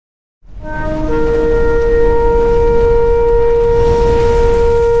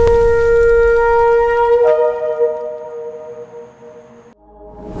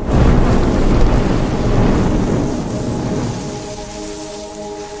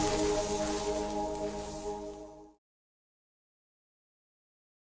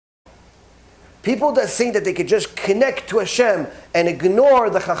People that think that they could just connect to Hashem and ignore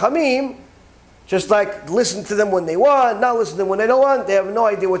the Chachamim, just like listen to them when they want, not listen to them when they don't want, they have no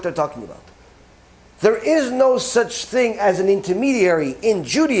idea what they're talking about. There is no such thing as an intermediary in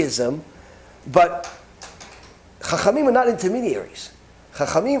Judaism, but Chachamim are not intermediaries.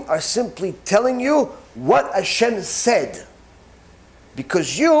 Chachamim are simply telling you what Hashem said.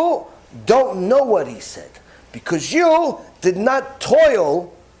 Because you don't know what He said. Because you did not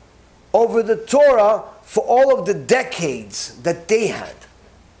toil over the Torah for all of the decades that they had.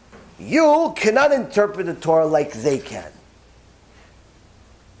 You cannot interpret the Torah like they can.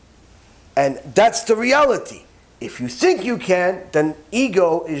 And that's the reality. If you think you can, then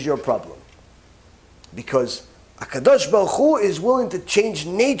ego is your problem. Because HaKadosh Baruch Hu is willing to change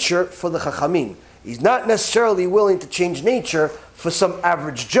nature for the Chachamim. He's not necessarily willing to change nature for some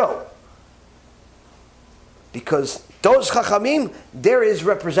average Joe. Because those Chachamim, they're His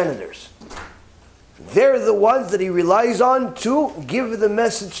representatives. They're the ones that He relies on to give the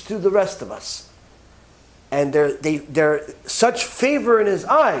message to the rest of us. And they're such favor in His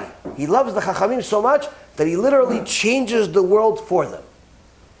eye. He loves the Chachamim so much that He literally changes the world for them.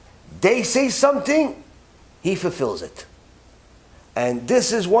 They say something, He fulfills it. And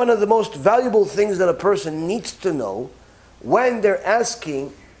this is one of the most valuable things that a person needs to know when they're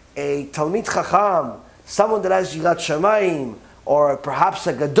asking a Talmid Chacham, someone that has Yirat Shamayim, or perhaps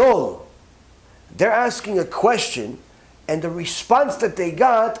a Gadol. They're asking a question, and the response that they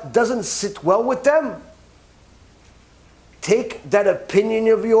got doesn't sit well with them. Take that opinion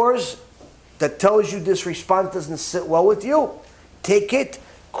of yours that tells you this response doesn't sit well with you. Take it,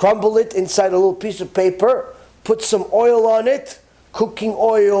 crumble it inside a little piece of paper, put some oil on it, cooking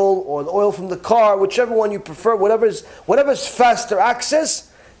oil or the oil from the car, whichever one you prefer, whatever's faster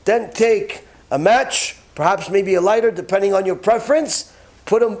access. Then take a match, perhaps maybe a lighter, depending on your preference.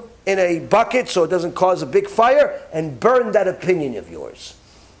 Put them in a bucket so it doesn't cause a big fire, and burn that opinion of yours.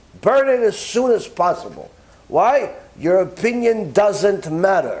 Burn it as soon as possible. Why? Your opinion doesn't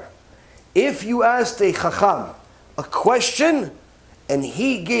matter. If you asked a Chacham a question and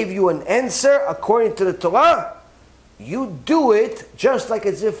he gave you an answer according to the Torah, you do it just like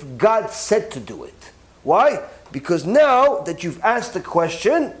as if God said to do it. Why? Because now that you've asked a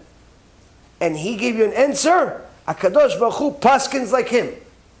question and he gave you an answer, HaKadosh Baruch Hu paskins like him.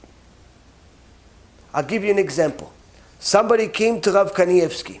 I'll give you an example. Somebody came to Rav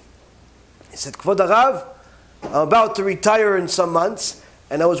Kanievsky. He said, Kvod Rav, I'm about to retire in some months,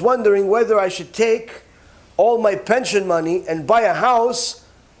 and I was wondering whether I should take all my pension money and buy a house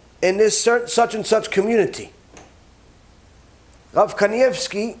in this such and such community. Rav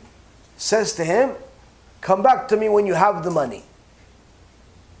Kanievsky says to him, come back to me when you have the money.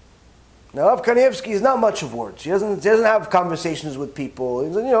 Now Rav Kanievsky is not much of words. He doesn't have conversations with people.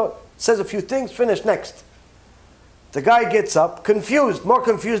 He says a few things, finish, next. The guy gets up, confused, more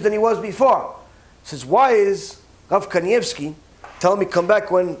confused than he was before. He says, why is Rav Kanievsky telling me come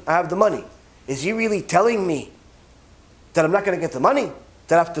back when I have the money? Is he really telling me that I'm not going to get the money?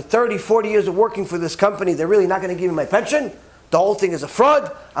 That after 30, 40 years of working for this company, they're really not going to give me my pension? The whole thing is a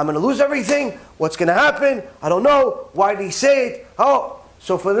fraud? I'm going to lose everything? What's going to happen? I don't know. Why did he say it? Oh,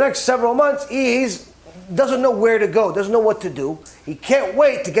 so for the next several months, he doesn't know where to go, doesn't know what to do. He can't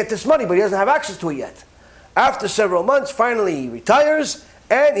wait to get this money, but he doesn't have access to it yet. After several months, finally he retires,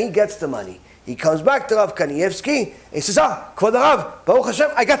 and he gets the money. He comes back to Rav Kanievsky, and he says, Kvod Rav, Baruch Hashem,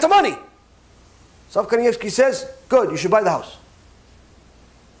 I got the money. So Rav Kanievsky says, good, you should buy the house.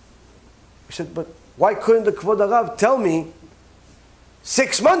 He said, but why couldn't the Kvod Rav tell me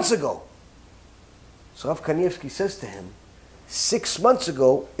 6 months ago? So Rav Kanievsky says to him, 6 months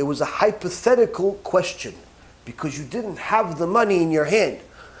ago, it was a hypothetical question because you didn't have the money in your hand.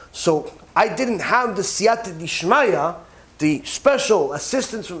 So I didn't have the siyata dishmaya, the special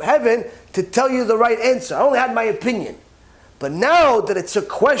assistance from heaven, to tell you the right answer. I only had my opinion. But now that it's a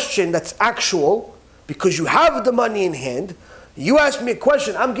question that's actual, because you have the money in hand, you ask me a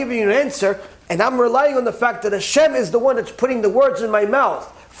question, I'm giving you an answer, and I'm relying on the fact that Hashem is the one that's putting the words in my mouth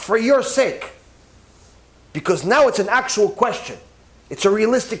for your sake. Because now it's an actual question. It's a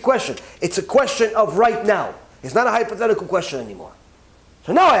realistic question. It's a question of right now. It's not a hypothetical question anymore.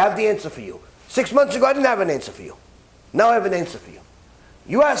 So now I have the answer for you. 6 months ago I didn't have an answer for you. Now I have an answer for you.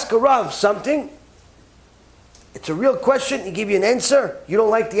 You ask a Rav something, it's a real question, he give you an answer, you don't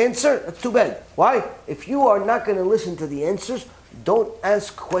like the answer, that's too bad. Why? If you are not going to listen to the answers, don't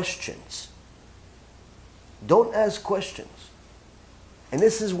ask questions. Don't ask questions. And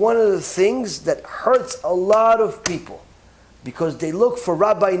this is one of the things that hurts a lot of people. Because they look for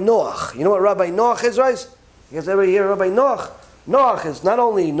Rabbi Noach. You know what Rabbi Noach is, right? You guys ever hear Rabbi Noach? Noach is not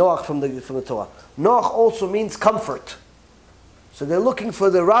only Noach from the Torah. Noach also means comfort. So they're looking for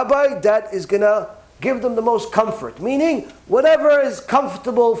the rabbi that is going to give them the most comfort. Meaning, whatever is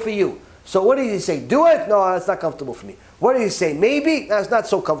comfortable for you. So what did he say? Do it? No, that's not comfortable for me. What did he say? Maybe? That's not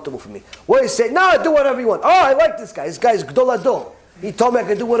so comfortable for me. What did he say? No, do whatever you want. Oh, I like this guy. This guy's Gdol Adol. He told me I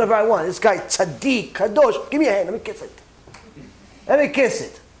can do whatever I want. This guy, tzaddik, kadosh. Give me a hand. Let me kiss it. Let me kiss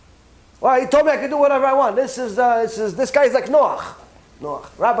it. Well, he told me I can do whatever I want. This guy's like Noach.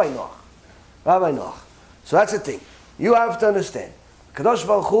 Rabbi Noach. So that's the thing. You have to understand. Kadosh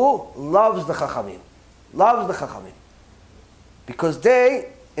Baruch Hu loves the Chachamim. Because they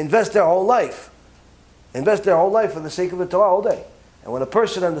invest their whole life. For the sake of the Torah all day. And when a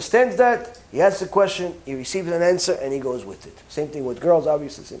person understands that, he asks a question, he receives an answer, and he goes with it. Same thing with girls,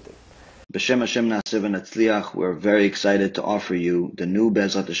 obviously, same thing. B'Shem Hashem Na'aseh V'Natzliach, we're very excited to offer you the new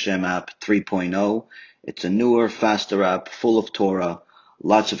Be'ezrat Hashem app 3.0. It's a newer, faster app, full of Torah,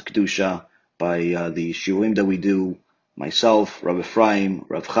 lots of Kedusha by the Shiurim that we do, myself, Rav Ephraim,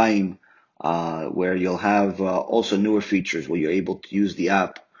 Rav Chaim, where you'll have also newer features where you're able to use the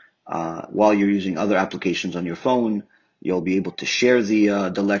app while you're using other applications on your phone. You'll be able to share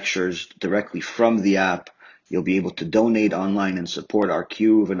the lectures directly from the app. You'll be able to donate online and support our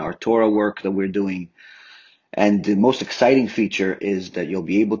Kiruv and our Torah work that we're doing. And the most exciting feature is that you'll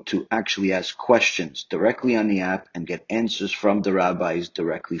be able to actually ask questions directly on the app and get answers from the rabbis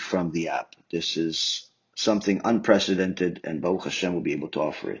directly from the app. This is something unprecedented, and Baruch Hashem will be able to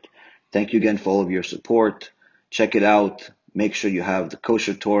offer it. Thank you again for all of your support. Check it out. Make sure you have the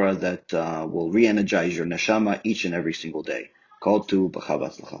kosher Torah that will re-energize your neshama each and every single day. Call to B'chava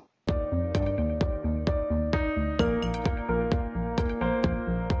Tzlacha.